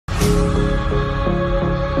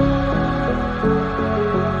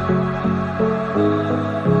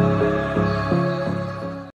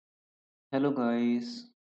guys,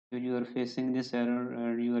 when you are facing this error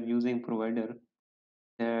and you are using provider,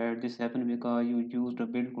 that this happened because you used a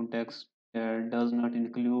build context that does not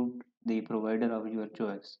include the provider of your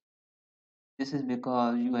choice. This is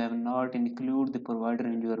because you have not included the provider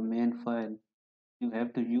in your main file. You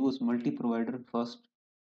have to use multi-provider first,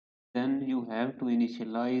 then you have to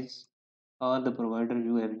initialize all the provider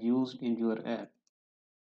you have used in your app.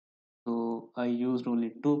 So I used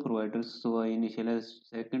only two providers, so I initialized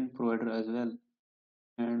second provider as well.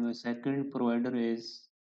 And my second provider is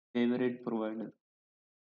favorite provider.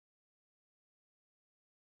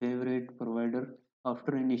 Favorite provider.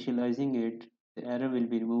 After initializing it, the error will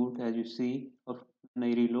be removed. As you see, when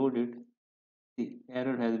I reload it, the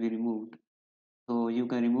error has been removed. So you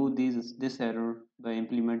can remove this error by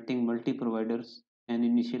implementing multi providers and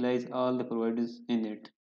initialize all the providers in it.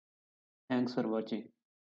 Thanks for watching.